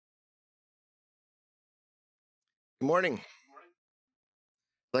Good morning.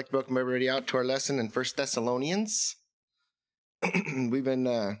 I'd like to welcome everybody out to our lesson in 1 Thessalonians. We've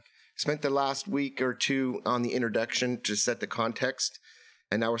been spent the last week or two on the introduction to set the context,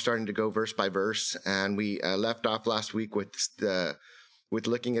 and now we're starting to go verse by verse. And we left off last week with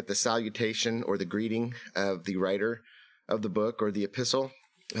looking at the salutation or the greeting of the writer of the book or the epistle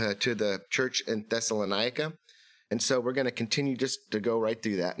to the church in Thessalonica. And so we're going to continue just to go right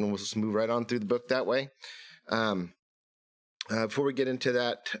through that, and we'll just move right on through the book that way. Before we get into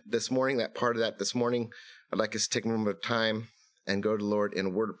that part of that this morning, I'd like us to take a moment of time and go to the Lord in a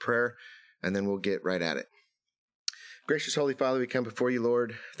word of prayer, and then we'll get right at it. Gracious Holy Father, we come before you,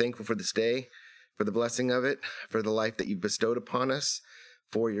 Lord, thankful for this day, for the blessing of it, for the life that you've bestowed upon us,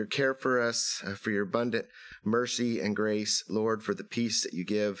 for your care for us, for your abundant mercy and grace, Lord, for the peace that you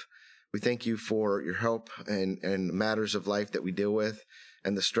give. We thank you for your help in matters of life that we deal with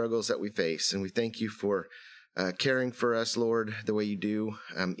and the struggles that we face. And we thank you for caring for us, Lord, the way you do,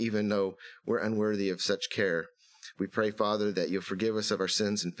 even though we're unworthy of such care. We pray, Father, that you'll forgive us of our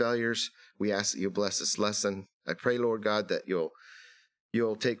sins and failures. We ask that you'll bless this lesson. I pray, Lord God, that you'll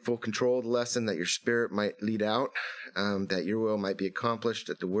take full control of the lesson, that your Spirit might lead out, that your will might be accomplished,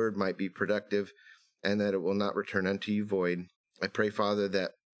 that the word might be productive, and that it will not return unto you void. I pray, Father,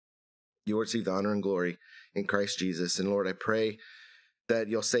 that you will receive the honor and glory in Christ Jesus. And Lord, I pray that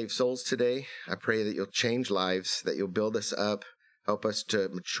you'll save souls today. I pray that you'll change lives, that you'll build us up, help us to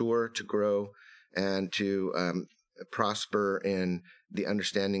mature, to grow, and to prosper in the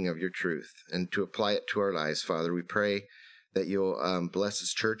understanding of your truth and to apply it to our lives, Father. We pray that you'll bless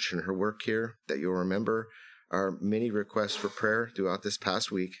this church and her work here, that you'll remember our many requests for prayer throughout this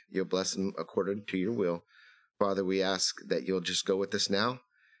past week. You'll bless them according to your will. Father, we ask that you'll just go with us now,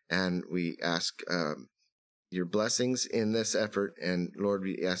 and we ask your blessings in this effort. And Lord,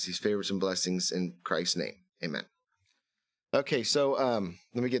 we ask these favors and blessings in Christ's name. Amen. Okay, so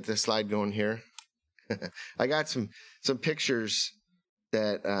let me get this slide going here. I got some pictures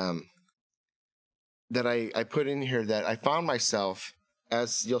that I put in here that I found myself,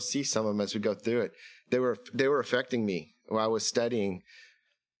 as you'll see some of them as we go through it. They were affecting me while I was studying.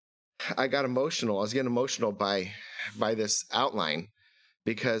 I got emotional. I was getting emotional by this outline,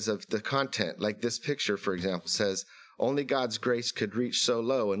 because of the content. Like this picture, for example, says, only God's grace could reach so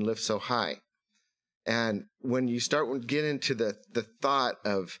low and lift so high. And when you start to get into the thought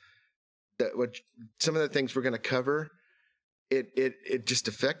of that, what some of the things we're going to cover, it just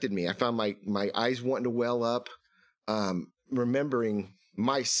affected me. I found my eyes wanting to well up, remembering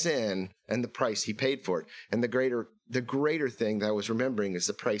my sin and the price he paid for it. And the greater thing that I was remembering is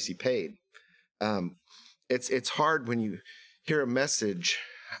the price he paid. It's hard when you hear a message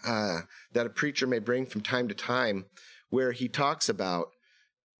that a preacher may bring from time to time where he talks about,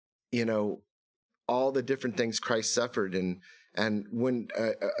 all the different things Christ suffered. And when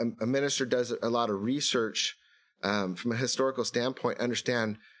a minister does a lot of research from a historical standpoint,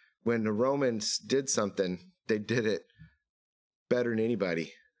 understand when the Romans did something, they did it better than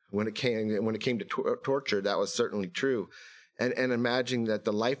anybody. When it came to torture, that was certainly true. And imagining that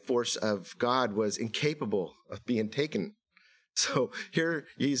the life force of God was incapable of being taken. So here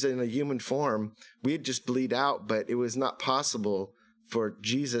he's in a human form. We'd just bleed out, but it was not possible for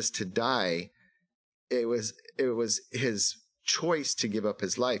Jesus to die. It was his choice to give up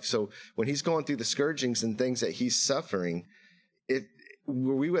his life. So when he's going through the scourgings and things that he's suffering,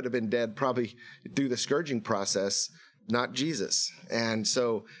 we would have been dead probably through the scourging process, not Jesus. And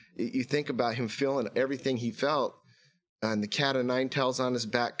so you think about him feeling everything he felt, and the cat o' nine tails on his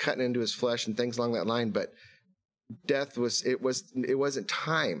back, cutting into his flesh and things along that line. But death it wasn't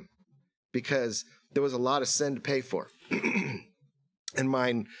time, because there was a lot of sin to pay for, and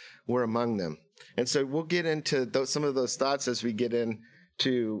mine were among them. And so we'll get into some of those thoughts as we get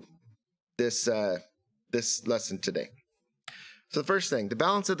into this lesson today. So the first thing, the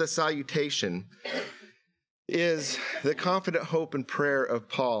balance of the salutation is the confident hope and prayer of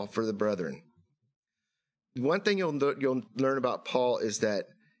Paul for the brethren. One thing you'll learn about Paul is that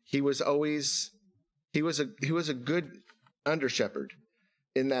he was a good under shepherd,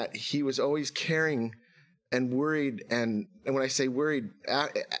 in that he was always caring and worried, and when I say worried,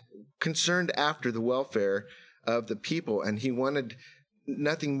 concerned after the welfare of the people, and he wanted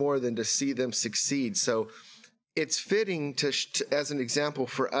nothing more than to see them succeed. So it's fitting to as an example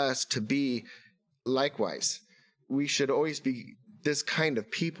for us to be likewise. We should always be this kind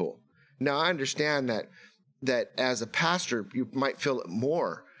of people. Now, I understand that as a pastor, you might feel it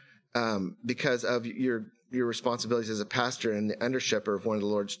more because of your responsibilities as a pastor and the under shepherd of one of the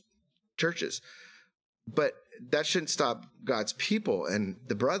Lord's churches. But that shouldn't stop God's people and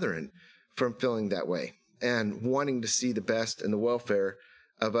the brethren from feeling that way. and wanting to see the best and the welfare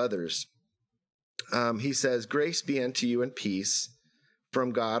of others. He says, "Grace be unto you and peace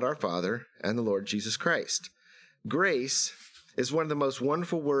from God our Father and the Lord Jesus Christ." Grace is one of the most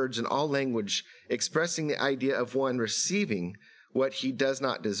wonderful words in all language, expressing the idea of one receiving what he does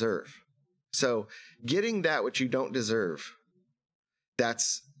not deserve. So getting that which you don't deserve,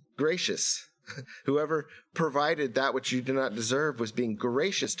 that's gracious. Whoever provided that which you do not deserve was being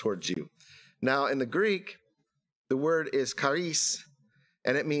gracious towards you. Now, in the Greek, the word is charis,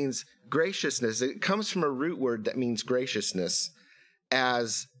 and it means graciousness. It comes from a root word that means graciousness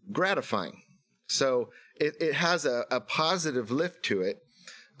as gratifying. So it has a positive lift to it,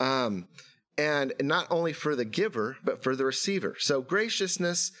 and not only for the giver, but for the receiver. So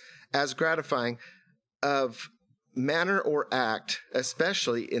graciousness as gratifying of manner or act,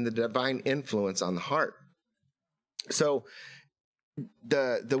 especially in the divine influence on the heart. So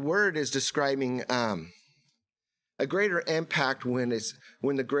the word is describing a greater impact when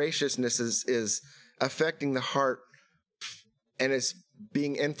the graciousness is affecting the heart and is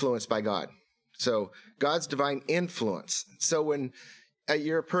being influenced by God. So God's divine influence. So when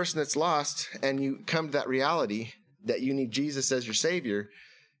you're a person that's lost and you come to that reality that you need Jesus as your Savior,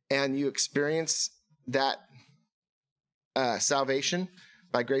 and you experience that salvation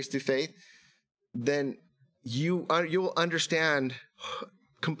by grace through faith, then you'll understand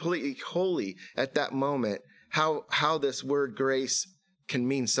completely, wholly at that moment how this word grace can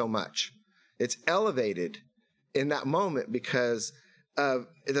mean so much. It's elevated in that moment because of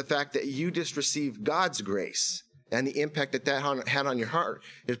the fact that you just received God's grace, and the impact that had on your heart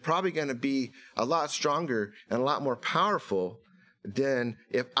is probably going to be a lot stronger and a lot more powerful than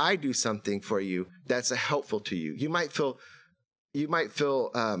if I do something for you that's helpful to you. You might feel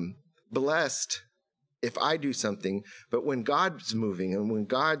blessed if I do something, but when God's moving and when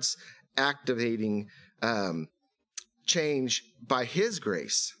God's activating change by His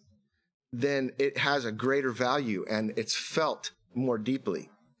grace, then it has a greater value and it's felt more deeply.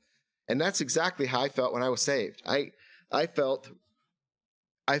 And that's exactly how I felt when I was saved. I felt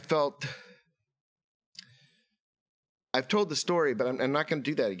I've told the story, but I'm not going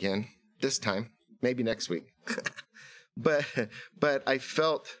to do that again this time, maybe next week. but I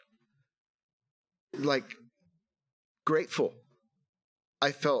felt like grateful.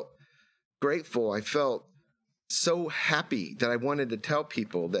 I felt grateful. I felt so happy that I wanted to tell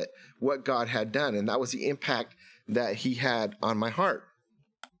people that what God had done, and that was the impact that He had on my heart.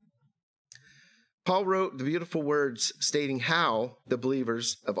 Paul wrote the beautiful words stating how the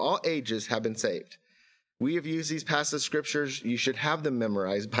believers of all ages have been saved. We have used these passage scriptures. You should have them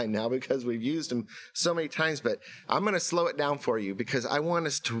memorized by now because we've used them so many times, but I'm going to slow it down for you because I want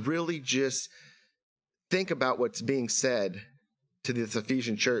us to really just think about what's being said to this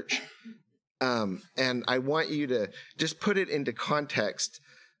Ephesian church. And I want you to just put it into context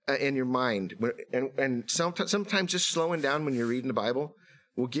in your mind. And sometimes just slowing down when you're reading the Bible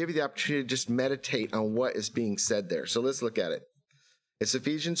will give you the opportunity to just meditate on what is being said there. So let's look at it. It's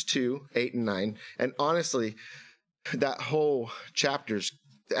Ephesians 2, 8 and 9. And honestly, that whole chapter's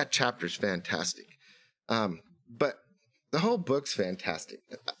fantastic. But the whole book's fantastic.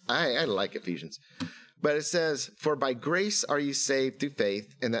 I like Ephesians. But it says, "For by grace are you saved through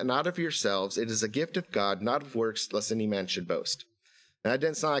faith, and that not of yourselves. It is a gift of God, not of works, lest any man should boast." And that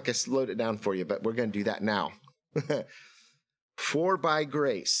didn't sound like I slowed it down for you, but we're going to do that now. For by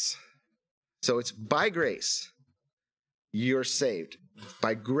grace. So it's by grace you're saved.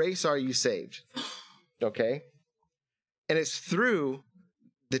 By grace are you saved. Okay? And it's through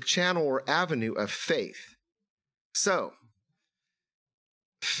the channel or avenue of faith. So,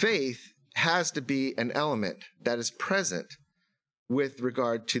 faith has to be an element that is present with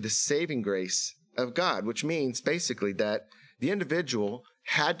regard to the saving grace of God, which means basically that the individual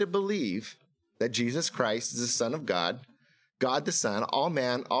had to believe that Jesus Christ is the Son of God, God the Son, all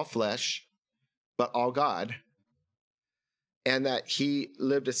man, all flesh, but all God, and that He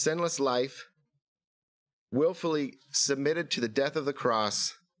lived a sinless life, willfully submitted to the death of the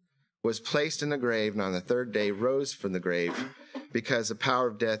cross, was placed in the grave, and on the third day rose from the grave because the power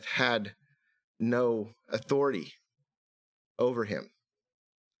of death had no authority over Him.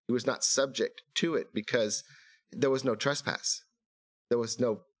 He was not subject to it because there was no trespass. There was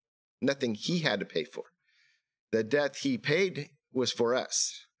nothing He had to pay for. The death He paid was for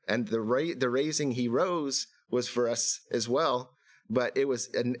us, and the raising He rose was for us as well. But it was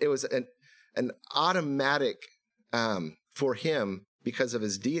an automatic for Him because of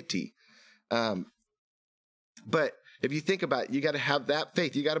His deity. But if you think about it, you got to have that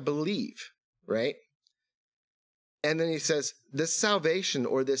faith. You got to believe, right? And then he says, this salvation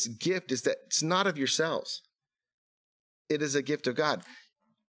or this gift is that it's not of yourselves. It is a gift of God,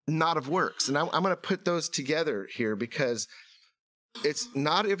 not of works. And I'm going to put those together here because it's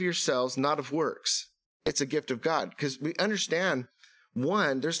not of yourselves, not of works. It's a gift of God, because we understand,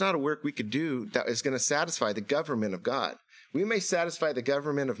 one, there's not a work we could do that is going to satisfy the government of God. We may satisfy the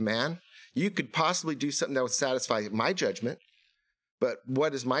government of man. You could possibly do something that would satisfy my judgment, but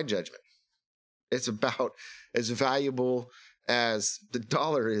what is my judgment? It's about as valuable as the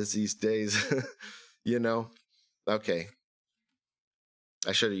dollar is these days, you know? Okay.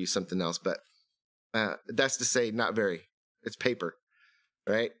 I should have used something else, but that's to say not very. It's paper,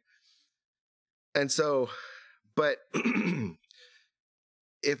 right? And so, but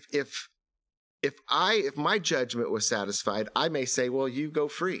if my judgment was satisfied, I may say, well, you go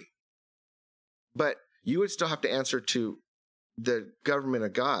free. But you would still have to answer to the government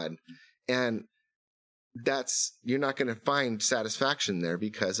of God, and you're not going to find satisfaction there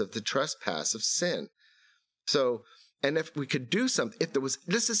because of the trespass of sin. So, and if we could do something, if there was,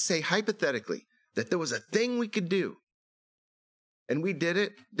 let's just say hypothetically, that there was a thing we could do, and we did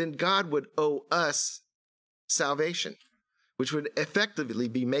it, then God would owe us salvation, which would effectively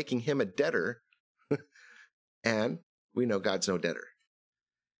be making him a debtor. And we know God's no debtor.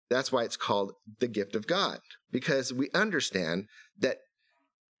 That's why it's called the gift of God, because we understand that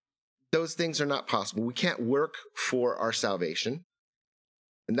those things are not possible. We can't work for our salvation.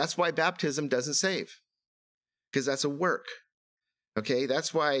 And that's why baptism doesn't save, because that's a work. Okay,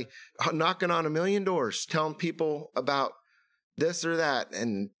 that's why knocking on a million doors, telling people about this or that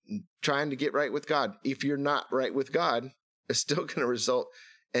and trying to get right with God, if you're not right with God, is still going to result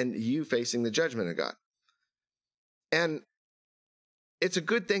in you facing the judgment of God. And it's a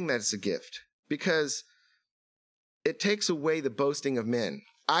good thing that it's a gift, because it takes away the boasting of men.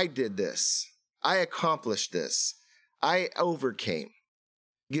 I did this. I accomplished this. I overcame.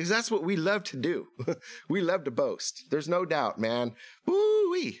 Because that's what we love to do. We love to boast. There's no doubt, man.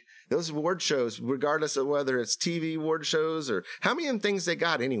 Woo-wee. Those award shows, regardless of whether it's TV award shows or how many of them things they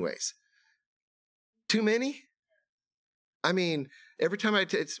got anyways. Too many? I mean, every time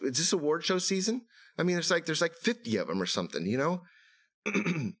it's this award show season. I mean, there's like 50 of them or something, you know?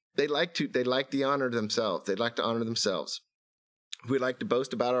 They like the honor themselves. They like to honor themselves. We like to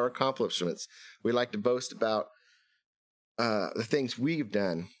boast about our accomplishments. We like to boast about the things we've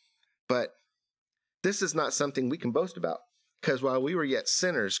done. But this is not something we can boast about, because while we were yet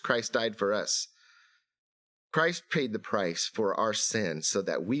sinners, Christ died for us. Christ paid the price for our sins so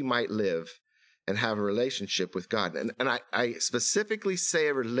that we might live and have a relationship with God. And I specifically say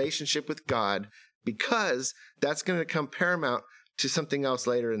a relationship with God because that's going to come paramount to something else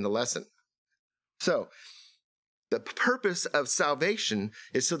later in the lesson. So, the purpose of salvation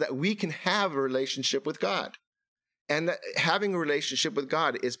is so that we can have a relationship with God. And that having a relationship with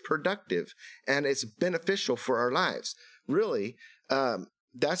God is productive and it's beneficial for our lives. Really,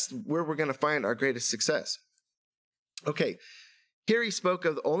 that's where we're going to find our greatest success. Okay, here he spoke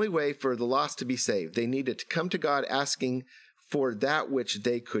of the only way for the lost to be saved. They needed to come to God asking for that which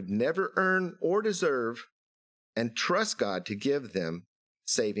they could never earn or deserve, and trust God to give them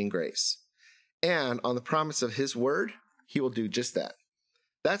saving grace. And on the promise of his word, he will do just that.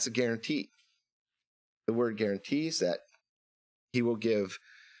 That's a guarantee. The word guarantees that he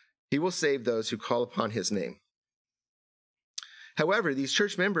will save those who call upon his name. However, these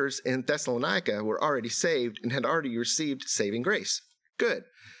church members in Thessalonica were already saved and had already received saving grace. Good.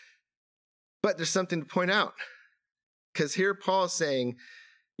 But there's something to point out, because here Paul is saying,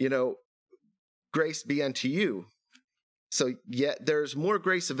 grace be unto you. So yet there's more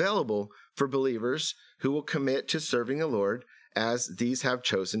grace available for believers who will commit to serving the Lord as these have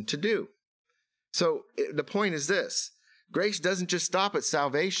chosen to do. So the point is this: grace doesn't just stop at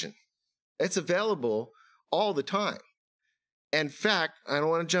salvation. It's available all the time. In fact, I don't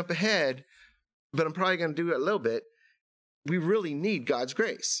want to jump ahead, but I'm probably going to do it a little bit. We really need God's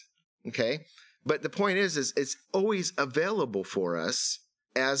grace, okay? But the point is it's always available for us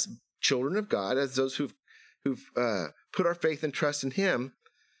as children of God, as those who've put our faith and trust in him,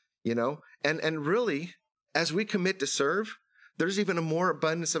 and really, as we commit to serve, there's even a more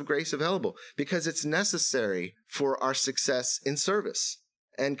abundance of grace available because it's necessary for our success in service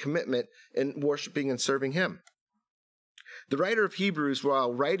and commitment in worshiping and serving him. The writer of Hebrews,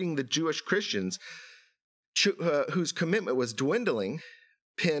 while writing the Jewish Christians whose commitment was dwindling,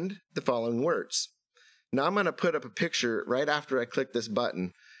 penned the following words. Now I'm going to put up a picture right after I click this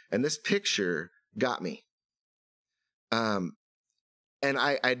button, and this picture got me. And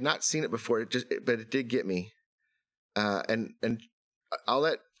I had not seen it before, but it did get me. And I'm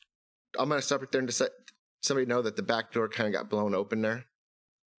going to stop right there and somebody know that the back door kind of got blown open there?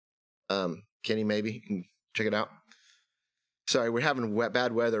 Kenny, maybe you can check it out. Sorry, we're having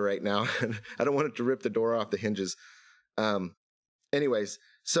bad weather right now, and I don't want it to rip the door off the hinges. Anyways,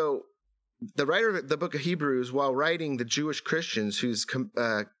 so the writer of the book of Hebrews, while writing the Jewish Christians whose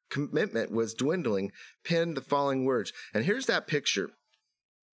commitment was dwindling, penned the following words. And here's that picture.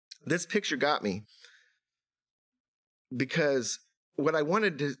 This picture got me because what I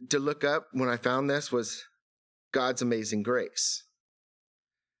wanted to look up when I found this was God's amazing grace.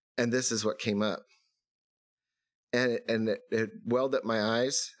 And this is what came up. And it welled up my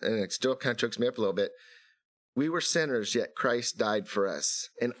eyes, and it still kind of chokes me up a little bit. We were sinners, yet Christ died for us,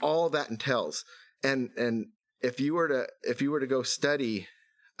 and all that entails. And if you were to go study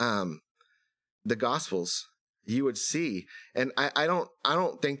the Gospels, you would see. And I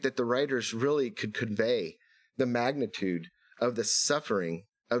don't think that the writers really could convey the magnitude of the suffering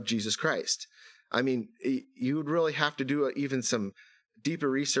of Jesus Christ. I mean, you would really have to do even some deeper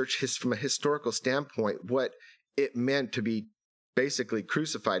research from a historical standpoint, what it meant to be basically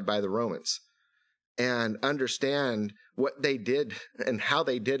crucified by the Romans, and understand what they did and how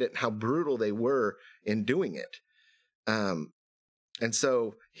they did it and how brutal they were in doing it. And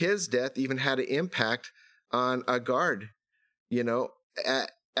so his death even had an impact on a guard,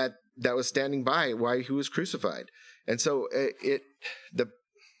 at that was standing by while he was crucified. And so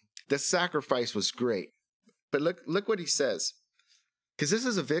the sacrifice was great. But look what he says, because this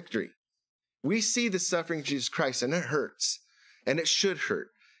is a victory. We see the suffering of Jesus Christ, and it hurts, and it should hurt,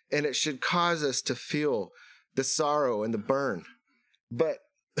 and it should cause us to feel the sorrow and the burn. But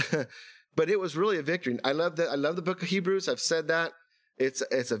it was really a victory. I love that. I love the book of Hebrews. I've said that.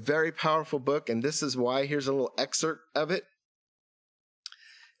 It's a very powerful book, and this is why. Here's a little excerpt of it.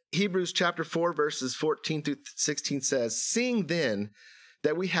 Hebrews chapter 4, verses 14 through 16 says, "Seeing then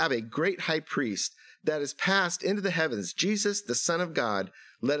that we have a great high priest that is passed into the heavens, Jesus, the Son of God,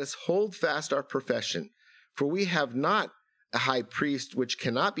 let us hold fast our profession. For we have not a high priest which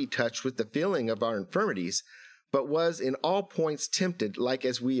cannot be touched with the feeling of our infirmities, but was in all points tempted like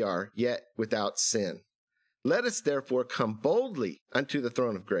as we are, yet without sin. Let us therefore come boldly unto the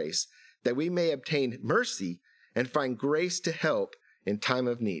throne of grace, that we may obtain mercy and find grace to help in time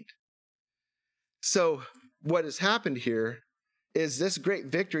of need." So what has happened here is this great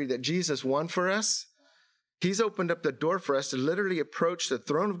victory that Jesus won for us. He's opened up the door for us to literally approach the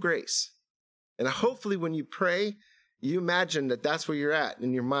throne of grace. And hopefully when you pray, you imagine that that's where you're at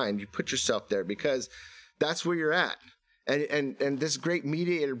in your mind. You put yourself there because that's where you're at. And this great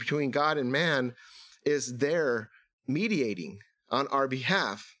mediator between God and man is there mediating on our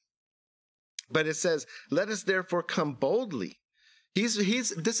behalf. But it says, let us therefore come boldly. This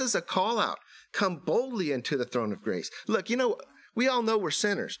is a call out. Come boldly into the throne of grace. Look, we all know we're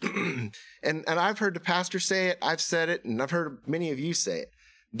sinners. and I've heard the pastor say it, I've said it, and I've heard many of you say it,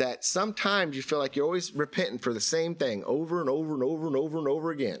 that sometimes you feel like you're always repenting for the same thing over and over and over and over and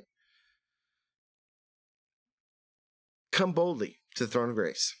over again. Come boldly to the throne of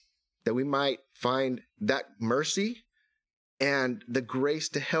grace, that we might find that mercy and the grace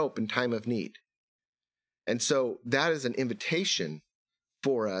to help in time of need. And so that is an invitation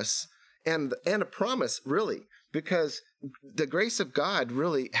for us and a promise, really, because the grace of God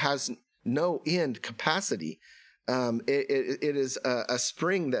really has no end capacity. It is a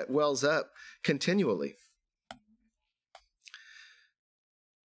spring that wells up continually.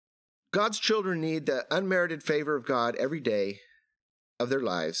 God's children need the unmerited favor of God every day of their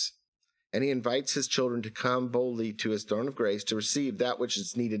lives, and he invites his children to come boldly to his throne of grace to receive that which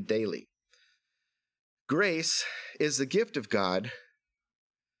is needed daily. Grace is the gift of God.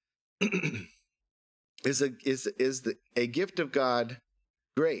 is a gift of God.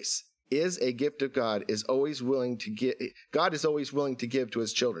 Grace is a gift of God. Is always willing to give. God is always willing to give to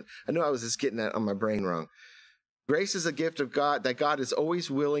his children. I know I was just getting that on my brain wrong. Grace is a gift of God that God is always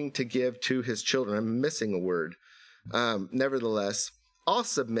willing to give to his children. I'm missing a word. Nevertheless, I'll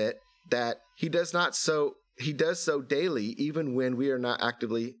submit that he does so daily, even when we are not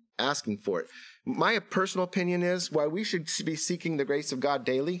actively asking for it. My personal opinion is why we should be seeking the grace of God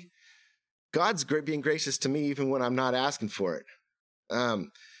daily. God's being gracious to me even when I'm not asking for it.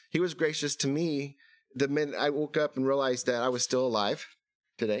 He was gracious to me the minute I woke up and realized that I was still alive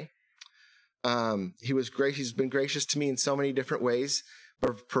today. He's been gracious to me in so many different ways,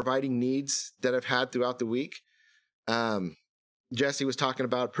 of providing needs that I've had throughout the week. Jesse was talking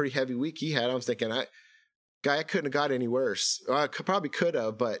about a pretty heavy week he had. I was thinking, I couldn't have got any worse. Well, I probably could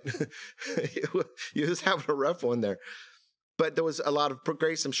have, but you was having a rough one there. But there was a lot of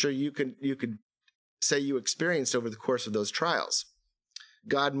grace I'm sure you could say you experienced over the course of those trials.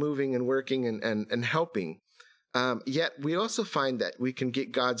 God moving and working and helping. Yet we also find that we can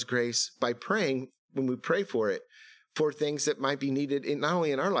get God's grace by praying, when we pray for it, for things that might be needed not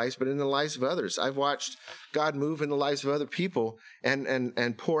only in our lives, but in the lives of others. I've watched God move in the lives of other people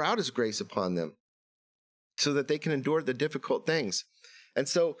and pour out his grace upon them so that they can endure the difficult things. And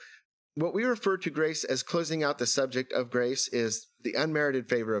so what we refer to grace as, closing out the subject of grace, is the unmerited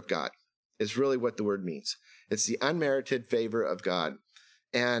favor of God, is really what the word means. It's the unmerited favor of God,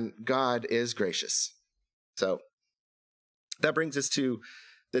 and God is gracious. So that brings us to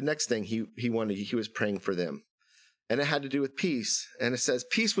the next thing he was praying for them. And it had to do with peace. And it says,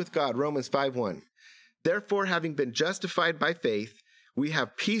 peace with God, Romans 5:1. Therefore, having been justified by faith, we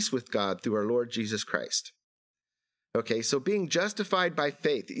have peace with God through our Lord Jesus Christ. Okay, so being justified by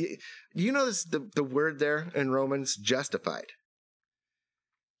faith. You notice the word there in Romans, justified.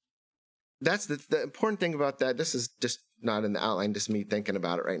 That's the important thing about that. This is just not in the outline, just me thinking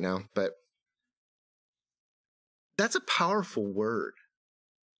about it right now. But that's a powerful word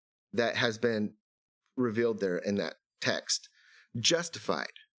that has been revealed there in that text.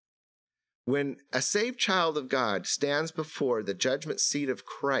 Justified. When a saved child of God stands before the judgment seat of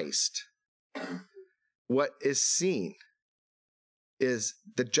Christ, what is seen is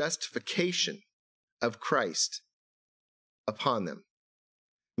the justification of Christ upon them.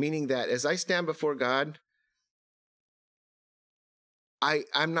 Meaning that as I stand before God,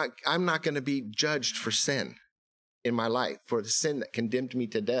 I'm not going to be judged for sin in my life, for the sin that condemned me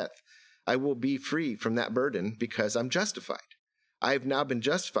to death. I will be free from that burden because I'm justified. I have now been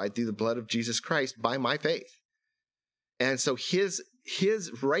justified through the blood of Jesus Christ by my faith. And so his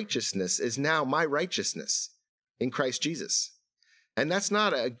righteousness is now my righteousness in Christ Jesus. And that's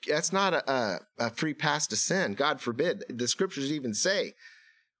not a free pass to sin. God forbid. The scriptures even say,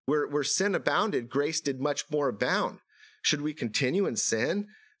 where sin abounded, grace did much more abound. Should we continue in sin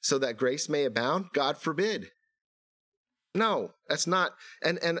so that grace may abound? God forbid. No, that's not.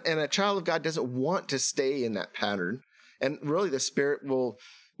 And a child of God doesn't want to stay in that pattern. And really the Spirit will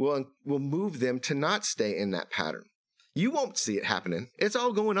move them to not stay in that pattern. You won't see it happening. It's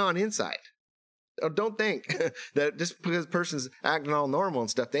all going on inside. Don't think that just because a person's acting all normal and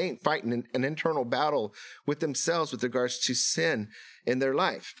stuff, they ain't fighting an internal battle with themselves with regards to sin in their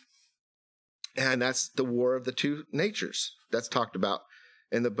life. And that's the war of the two natures that's talked about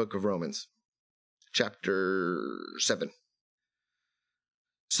in the book of Romans, chapter 7.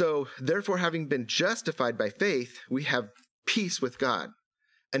 So, therefore, having been justified by faith, we have peace with God.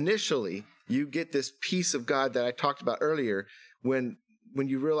 Initially, you get this peace of God that I talked about earlier when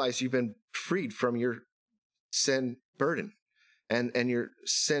you realize you've been freed from your sin burden and your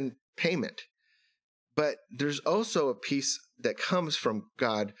sin payment. But there's also a peace that comes from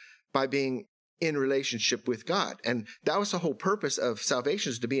God by being in relationship with God. And that was the whole purpose of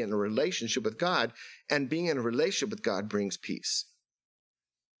salvation, is to be in a relationship with God, and being in a relationship with God brings peace.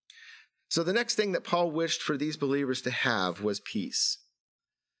 So the next thing that Paul wished for these believers to have was peace.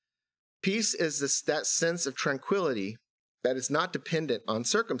 Peace is that sense of tranquility that is not dependent on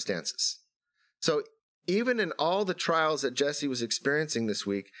circumstances. So even in all the trials that Jesse was experiencing this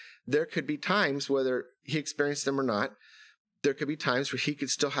week, there could be times, whether he experienced them or not, there could be times where he could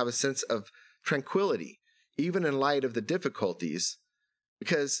still have a sense of tranquility, even in light of the difficulties,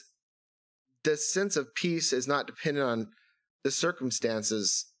 because the sense of peace is not dependent on the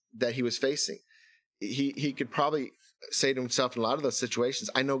circumstances that he was facing. He could probably say to himself in a lot of those situations,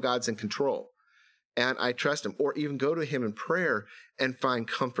 I know God's in control and I trust him, or even go to him in prayer and find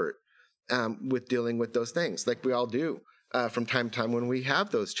comfort with dealing with those things, like we all do from time to time when we have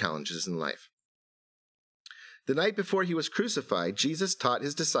those challenges in life. The night before he was crucified, Jesus taught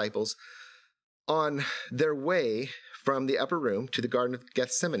his disciples on their way from the upper room to the Garden of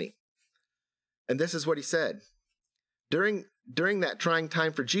Gethsemane. And this is what he said. During that trying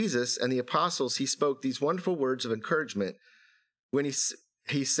time for Jesus and the apostles, he spoke these wonderful words of encouragement when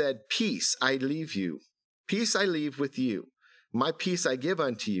he said, peace I leave you, peace I leave with you. My peace I give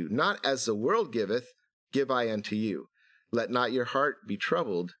unto you, not as the world giveth, give I unto you. Let not your heart be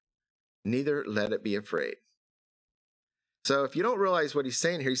troubled, neither let it be afraid. So if you don't realize what he's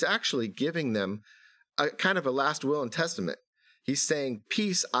saying here, he's actually giving them a kind of a last will and testament. He's saying,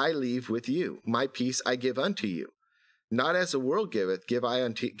 peace I leave with you, my peace I give unto you. Not as the world giveth, give I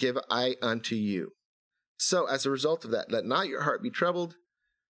unto you. So as a result of that, let not your heart be troubled,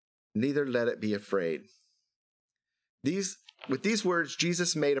 neither let it be afraid. With these words,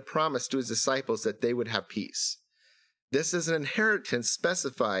 Jesus made a promise to his disciples that they would have peace. This is an inheritance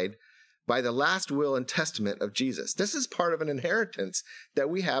specified by the last will and testament of Jesus. This is part of an inheritance that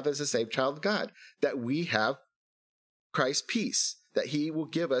we have as a saved child of God, that we have Christ's peace, that he will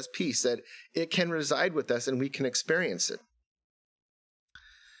give us peace, that it can reside with us and we can experience it.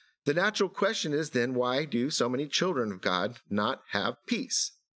 The natural question is then, why do so many children of God not have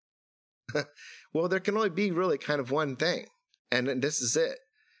peace? Well, there can only be really kind of one thing, and this is it.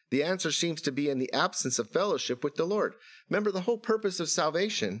 The answer seems to be in the absence of fellowship with the Lord. Remember, the whole purpose of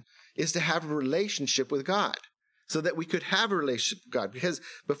salvation is to have a relationship with God, so that we could have a relationship with God. Because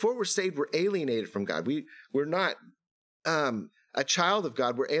before we're saved, we're alienated from God. We're not a child of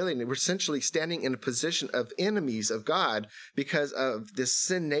God. We're alienated. We're essentially standing in a position of enemies of God because of this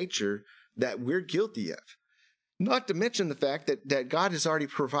sin nature that we're guilty of. Not to mention the fact that God has already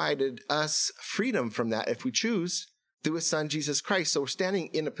provided us freedom from that if we choose through his son, Jesus Christ. So we're standing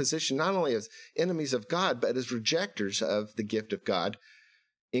in a position not only as enemies of God, but as rejectors of the gift of God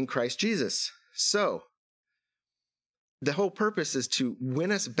in Christ Jesus. So the whole purpose is to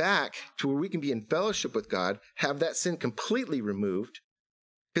win us back to where we can be in fellowship with God, have that sin completely removed.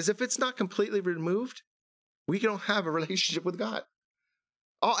 Because if it's not completely removed, we don't have a relationship with God.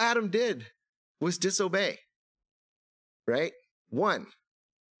 All Adam did was disobey, right? One.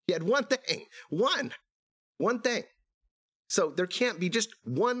 He had one thing. One thing. So there can't be just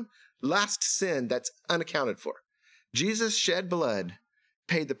one last sin that's unaccounted for. Jesus shed blood,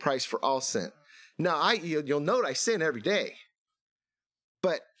 paid the price for all sin. Now, you'll note I sin every day,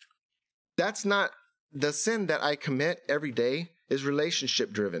 but that's not the sin that I commit every day is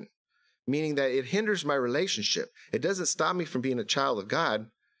relationship driven, meaning that it hinders my relationship. It doesn't stop me from being a child of God,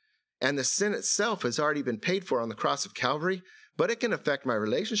 and the sin itself has already been paid for on the cross of Calvary, but it can affect my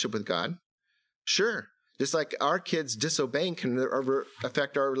relationship with God. Sure, just like our kids disobeying can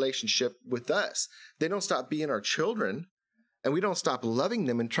affect our relationship with us. They don't stop being our children. And we don't stop loving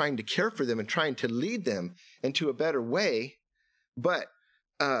them and trying to care for them and trying to lead them into a better way. But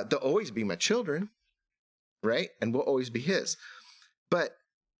they'll always be my children, right? And we'll always be his. But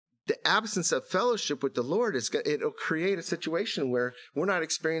the absence of fellowship with the Lord, it'll create a situation where we're not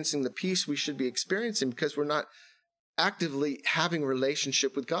experiencing the peace we should be experiencing because we're not actively having a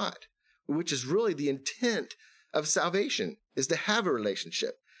relationship with God, which is really the intent of salvation, is to have a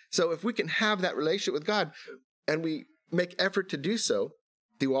relationship. So if we can have that relationship with God and we make effort to do so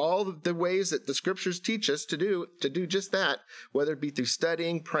through all the ways that the scriptures teach us to do just that, whether it be through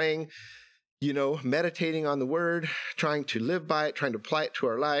studying, praying, meditating on the word, trying to live by it, trying to apply it to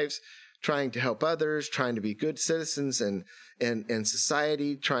our lives, trying to help others, trying to be good citizens in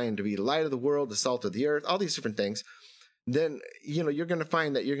society, trying to be the light of the world, the salt of the earth, all these different things, then, you're going to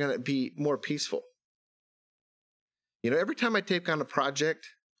find that you're going to be more peaceful. Every time I take on a project,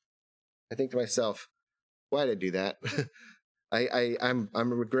 I think to myself, why did I do that? I'm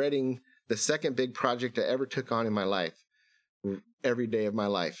regretting the second big project I ever took on in my life, every day of my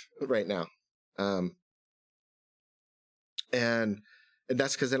life right now. And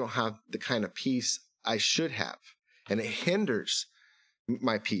that's because I don't have the kind of peace I should have. And it hinders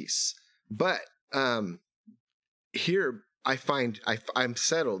my peace. But here I find I'm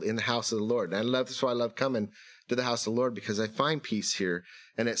settled in the house of the Lord. And that's why I love coming to the house of the Lord, because I find peace here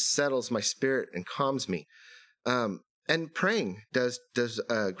and it settles my spirit and calms me. And praying does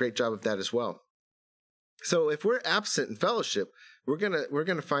a great job of that as well. So if we're absent in fellowship, we're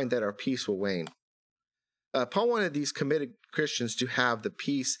gonna find that our peace will wane. Paul wanted these committed Christians to have the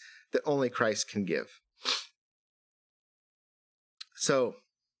peace that only Christ can give. So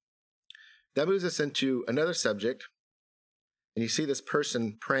that moves us into another subject. And you see this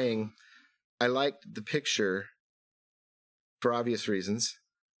person praying. I liked the picture for obvious reasons.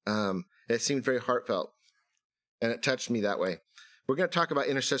 It seemed very heartfelt. And it touched me that way. We're going to talk about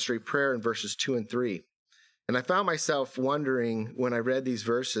intercessory prayer in verses 2 and 3. And I found myself wondering when I read these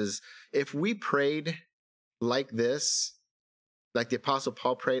verses, if we prayed like this, like the Apostle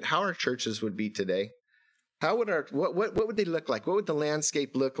Paul prayed, how our churches would be today. How would what would they look like? What would the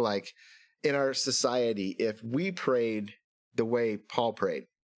landscape look like in our society if we prayed the way Paul prayed?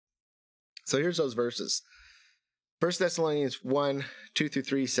 So here's those verses. 1 Thessalonians 1, 2 through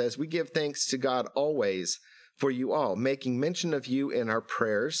 3 says, "We give thanks to God always for you all, making mention of you in our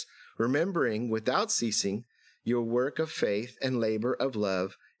prayers, remembering without ceasing your work of faith and labor of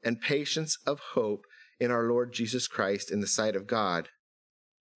love and patience of hope in our Lord Jesus Christ in the sight of God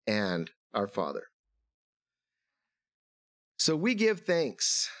and our Father." So we give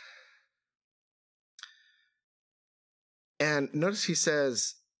thanks. And notice he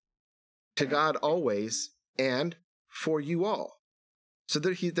says, to God always and for you all. So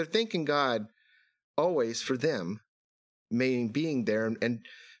they're thanking God always for them, meaning being there and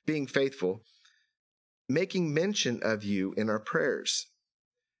being faithful, making mention of you in our prayers.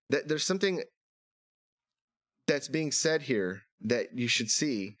 That there's something that's being said here that you should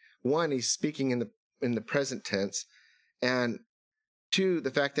see. One, he's speaking in the present tense, and two,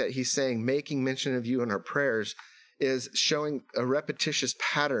 the fact that he's saying making mention of you in our prayers is showing a repetitious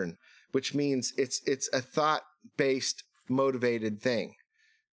pattern, which means it's a thought-based, motivated thing.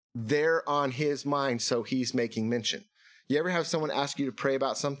 They're on his mind, so he's making mention. You ever have someone ask you to pray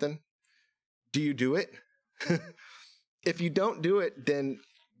about something? Do you do it? If you don't do it, then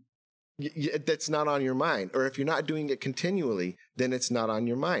that's not on your mind. Or if you're not doing it continually, then it's not on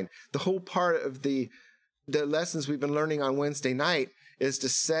your mind. The whole part of the lessons we've been learning on Wednesday night is to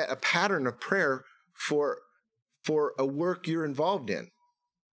set a pattern of prayer for a work you're involved in,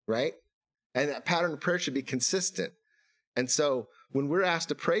 right? And that pattern of prayer should be consistent. And so when we're asked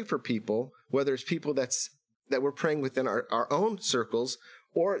to pray for people, whether it's people that we're praying within our own circles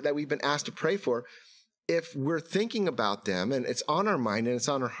or that we've been asked to pray for, if we're thinking about them and it's on our mind and it's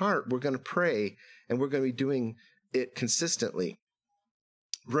on our heart, we're going to pray and we're going to be doing it consistently.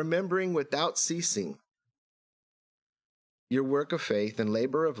 Remembering without ceasing your work of faith and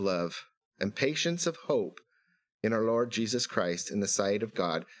labor of love and patience of hope in our Lord Jesus Christ in the sight of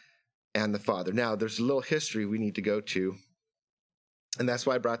God and the Father. Now, there's a little history we need to go to, and that's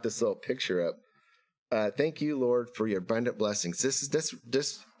why I brought this little picture up. Thank you, Lord, for your abundant blessings.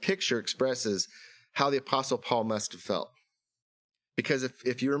 This picture expresses how the Apostle Paul must have felt. Because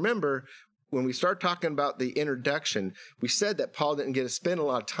if you remember, when we start talking about the introduction, we said that Paul didn't get to spend a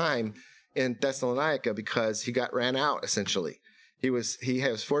lot of time in Thessalonica because he got ran out, essentially. He was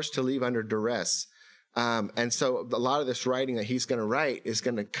forced to leave under duress. And so a lot of this writing that he's going to write is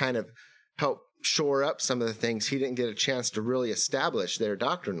going to kind of help shore up some of the things he didn't get a chance to really establish there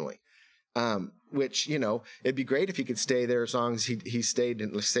doctrinally. Which, it'd be great if he could stay there as long as he stayed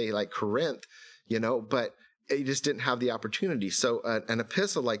in, let's say, like Corinth, but he just didn't have the opportunity. So an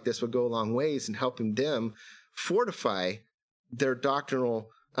epistle like this would go a long ways in helping them fortify their doctrinal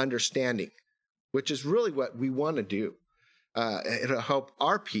understanding, which is really what we want to do. It'll help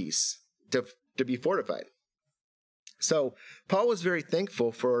our peace to be fortified. So Paul was very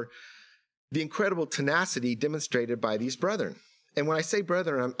thankful for the incredible tenacity demonstrated by these brethren. And when I say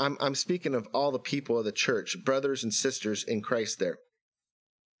brethren, I'm speaking of all the people of the church, brothers and sisters in Christ there.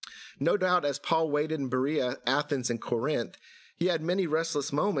 No doubt, as Paul waited in Berea, Athens, and Corinth, he had many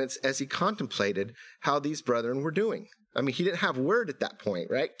restless moments as he contemplated how these brethren were doing. I mean, he didn't have word at that point,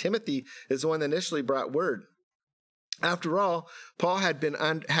 right? Timothy is the one that initially brought word. After all, Paul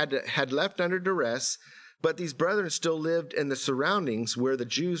had left under duress, but these brethren still lived in the surroundings where the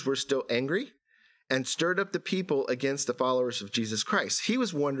Jews were still angry and stirred up the people against the followers of Jesus Christ. He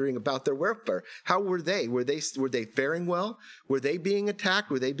was wondering about their welfare. How were they? Were they faring well? Were they being attacked?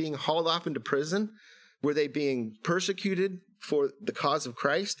 Were they being hauled off into prison? Were they being persecuted for the cause of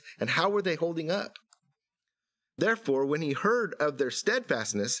Christ? And how were they holding up? Therefore, when he heard of their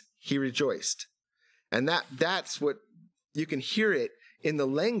steadfastness, he rejoiced. And that's what you can hear it in the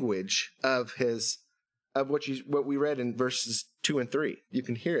language of what we read in verses 2 and 3. You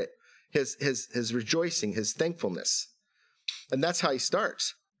can hear it. His rejoicing, his thankfulness. And that's how he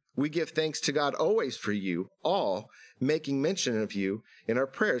starts. We give thanks to God always for you, all, making mention of you in our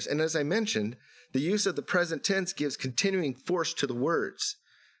prayers. And as I mentioned, the use of the present tense gives continuing force to the words,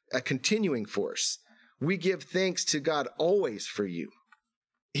 a continuing force. We give thanks to God always for you.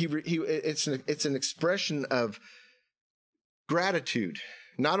 It's an expression of gratitude,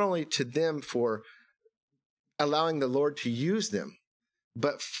 not only to them for allowing the Lord to use them,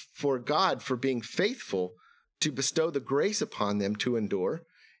 but for God for being faithful to bestow the grace upon them to endure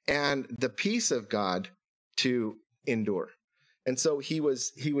and the peace of God to endure. And so he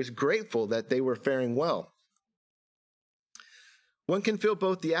was grateful that they were faring well. One can feel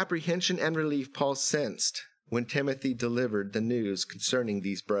both the apprehension and relief Paul sensed when Timothy delivered the news concerning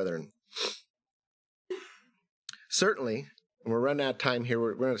these brethren. Certainly, and we're running out of time here,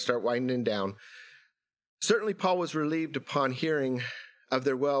 we're going to start winding down. Certainly, Paul was relieved upon hearing of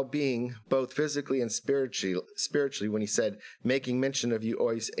their well-being, both physically and spiritually, when he said, making mention of you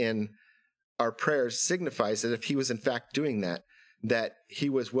always in our prayers, signifies that if he was in fact doing that he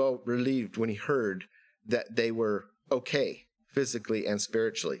was well relieved when he heard that they were okay, physically and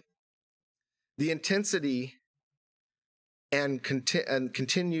spiritually. The intensity and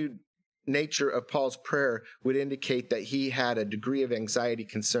continued nature of Paul's prayer would indicate that he had a degree of anxiety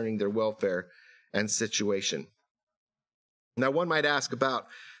concerning their welfare and situation. Now, one might ask about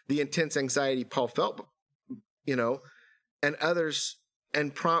the intense anxiety Paul felt, and others,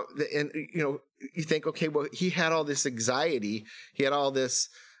 you think, okay, well, he had all this anxiety, he had all this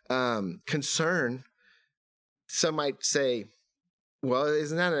concern. Some might say, well,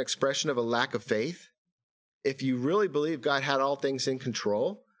 isn't that an expression of a lack of faith? if you really believe God had all things in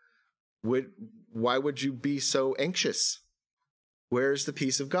control, why would you be so anxious? Where's the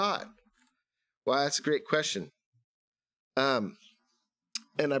peace of God? Well, that's a great question. And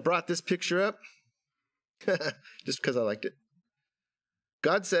I brought this picture up just because I liked it.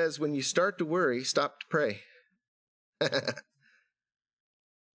 God says, when you start to worry, stop to pray.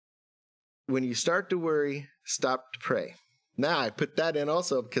 When you start to worry, stop to pray. Now, I put that in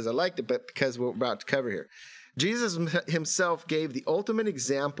also because I liked it, but because what we're about to cover here. Jesus himself gave the ultimate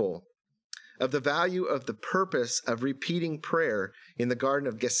example of the value of the purpose of repeating prayer in the Garden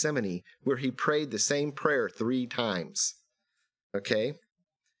of Gethsemane, where he prayed the same prayer 3 times. Okay?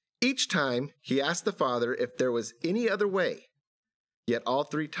 Each time, he asked the Father if there was any other way, yet all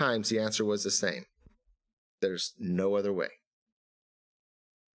 3 times the answer was the same. There's no other way.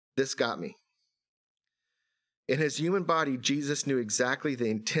 This got me. In his human body, Jesus knew exactly the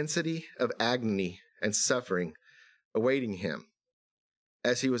intensity of agony and suffering awaiting him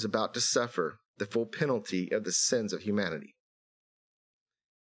as he was about to suffer the full penalty of the sins of humanity.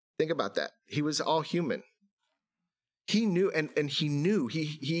 Think about that. He was all human. He knew, and he knew,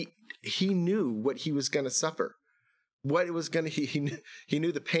 he knew what he was going to suffer. What it was going to, he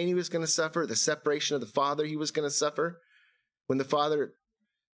knew the pain he was going to suffer, the separation of the Father he was going to suffer. When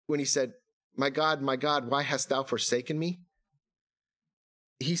he said, my God, why hast thou forsaken me?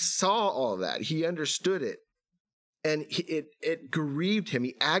 He saw all that. He understood it. And it grieved him.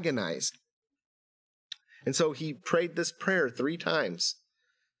 He agonized. And so he prayed this prayer 3 times.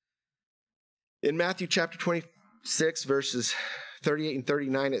 In Matthew chapter 26, verses 38 and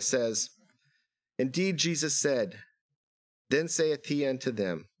 39, it says, Indeed, Jesus said, Then saith he unto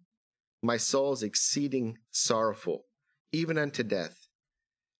them, My soul is exceeding sorrowful, even unto death.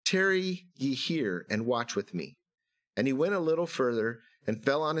 Tarry ye here and watch with me. And he went a little further and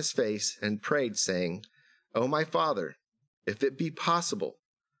fell on his face and prayed, saying, O my Father, if it be possible,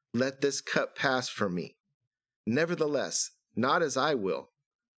 let this cup pass from me. Nevertheless, not as I will,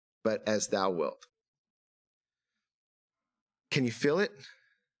 but as thou wilt. Can you feel it?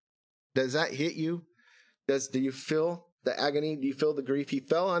 Does that hit you? Do you feel the agony? Do you feel the grief? He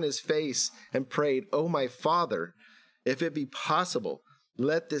fell on his face and prayed, O my Father, if it be possible,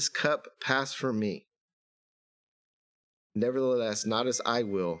 let this cup pass from me. Nevertheless, not as I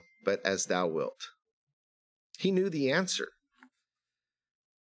will, but as thou wilt. He knew the answer.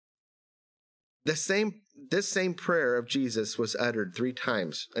 This same prayer of Jesus was uttered 3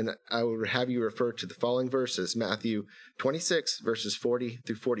 times, and I will have you refer to the following verses, Matthew 26, verses 40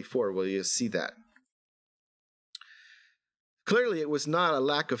 through 44, where you see that. Clearly, it was not a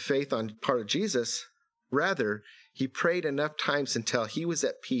lack of faith on part of Jesus. Rather, he prayed enough times until he was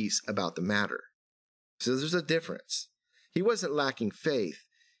at peace about the matter. So there's a difference. He wasn't lacking faith.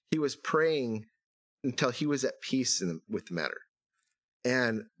 He was praying until he was at peace with the matter.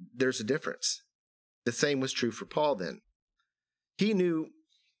 And there's a difference. The same was true for Paul then. He knew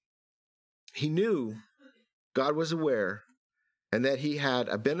God was aware and that he had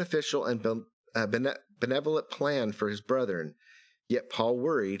a beneficial and benevolent plan for his brethren, yet Paul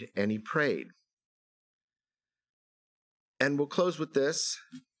worried and he prayed. And we'll close with this.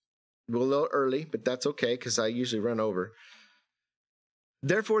 We're a little early, but that's okay because I usually run over.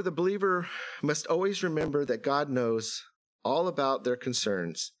 Therefore, the believer must always remember that God knows all about their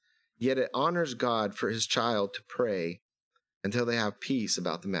concerns, yet it honors God for his child to pray until they have peace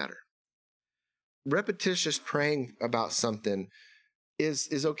about the matter. Repetitious praying about something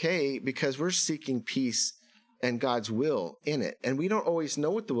is okay because we're seeking peace and God's will in it. And we don't always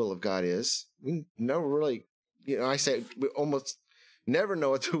know what the will of God is. We never really, I say we almost never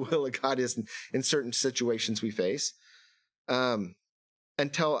know what the will of God is in certain situations we face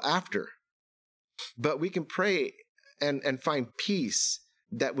until after. But we can pray and find peace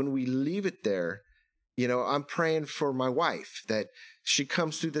that when we leave it there, I'm praying for my wife, that she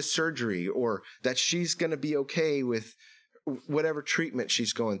comes through this surgery or that she's going to be okay with whatever treatment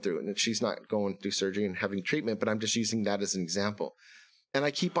she's going through. And she's not going through surgery and having treatment, but I'm just using that as an example. And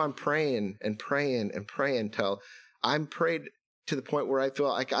I keep on praying and praying and praying until I'm prayed to the point where I feel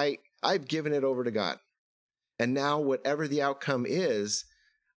like I've given it over to God. And now whatever the outcome is,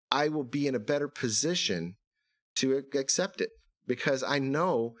 I will be in a better position to accept it because I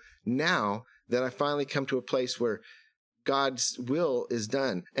know now that I finally come to a place where God's will is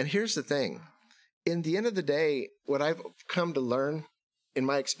done. And here's the thing. In the end of the day, what I've come to learn in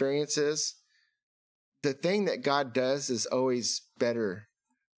my experience is the thing that God does is always better,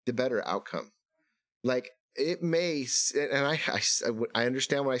 the better outcome. Like it may, and I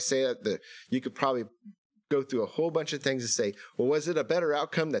understand when I say that you could probably go through a whole bunch of things to say, well, was it a better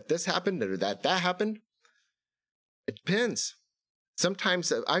outcome that this happened or that happened? It depends.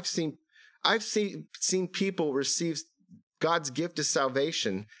 Sometimes I've seen people receive God's gift of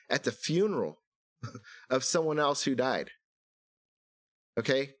salvation at the funeral of someone else who died.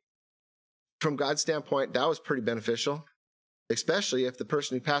 Okay? From God's standpoint, that was pretty beneficial, especially if the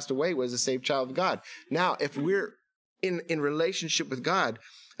person who passed away was a saved child of God. Now, if we're in relationship with God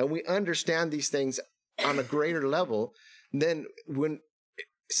and we understand these things on a greater level, then when,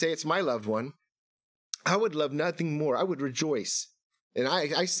 say it's my loved one, I would love nothing more. I would rejoice. And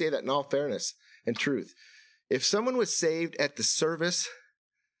I say that in all fairness and truth. If someone was saved at the service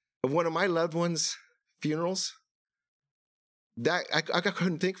of one of my loved ones' funerals, that I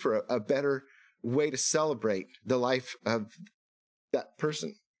couldn't think for a better way to celebrate the life of that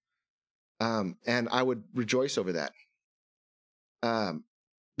person. And I would rejoice over that.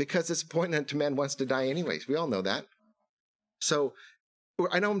 Because it's appointed to man wants to die anyways. We all know that. So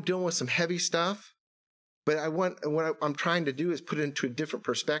I know I'm dealing with some heavy stuff, but what I'm trying to do is put it into a different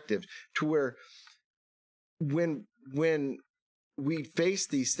perspective to where when we face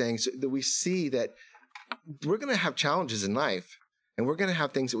these things, that we see that we're going to have challenges in life and we're going to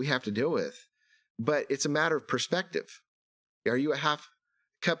have things that we have to deal with, but it's a matter of perspective. Are you a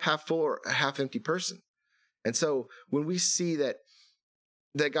cup half full or a half empty person? And so when we see that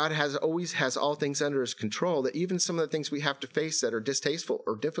God always has all things under his control, that even some of the things we have to face that are distasteful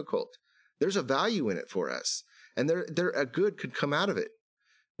or difficult, there's a value in it for us. And a good could come out of it.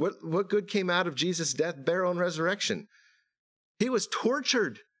 What good came out of Jesus' death, burial, and resurrection? He was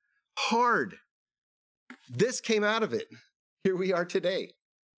tortured hard. This came out of it. Here we are today.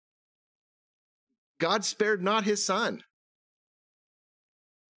 God spared not his son.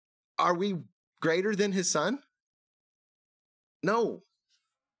 Are we greater than his son? No.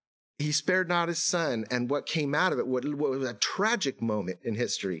 He spared not his son, and what came out of it, what was a tragic moment in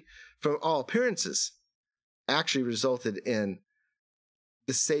history, from all appearances, actually resulted in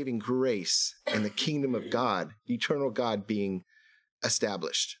the saving grace and the kingdom of God, eternal God, being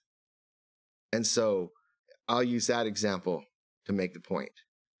established. And so I'll use that example to make the point.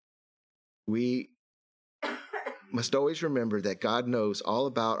 We must always remember that God knows all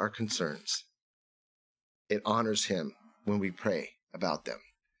about our concerns. It honors him when we pray about them.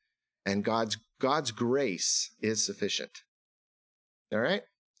 And God's grace is sufficient. All right?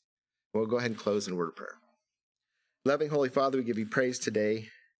 We'll go ahead and close in a word of prayer. Loving Holy Father, we give you praise today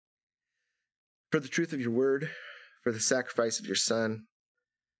for the truth of your word, for the sacrifice of your Son,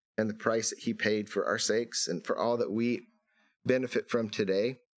 and the price that he paid for our sakes and for all that we benefit from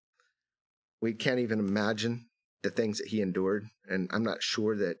today. We can't even imagine the things that he endured, and I'm not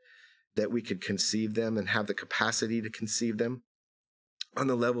sure that we could conceive them and have the capacity to conceive them on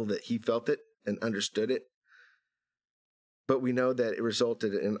the level that he felt it and understood it. But we know that it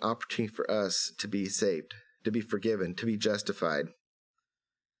resulted in an opportunity for us to be saved, to be forgiven, to be justified.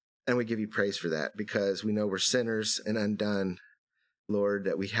 And we give you praise for that, because we know we're sinners and undone, Lord,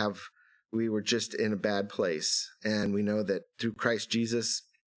 that we were just in a bad place. And we know that through Christ Jesus,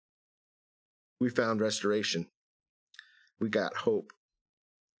 we found restoration. We got hope.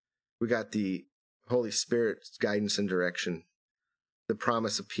 We got the Holy Spirit's guidance and direction, the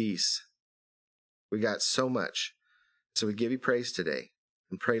promise of peace. We got so much. So we give you praise today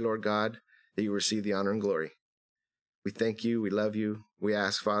and pray, Lord God, that you receive the honor and glory. We thank you. We love you. We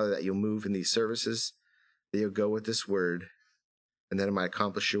ask, Father, that you'll move in these services, that you'll go with this word, and that it might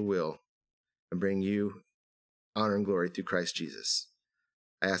accomplish your will and bring you honor and glory through Christ Jesus.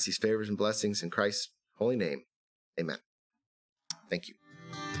 I ask these favors and blessings in Christ's holy name. Amen. Thank you.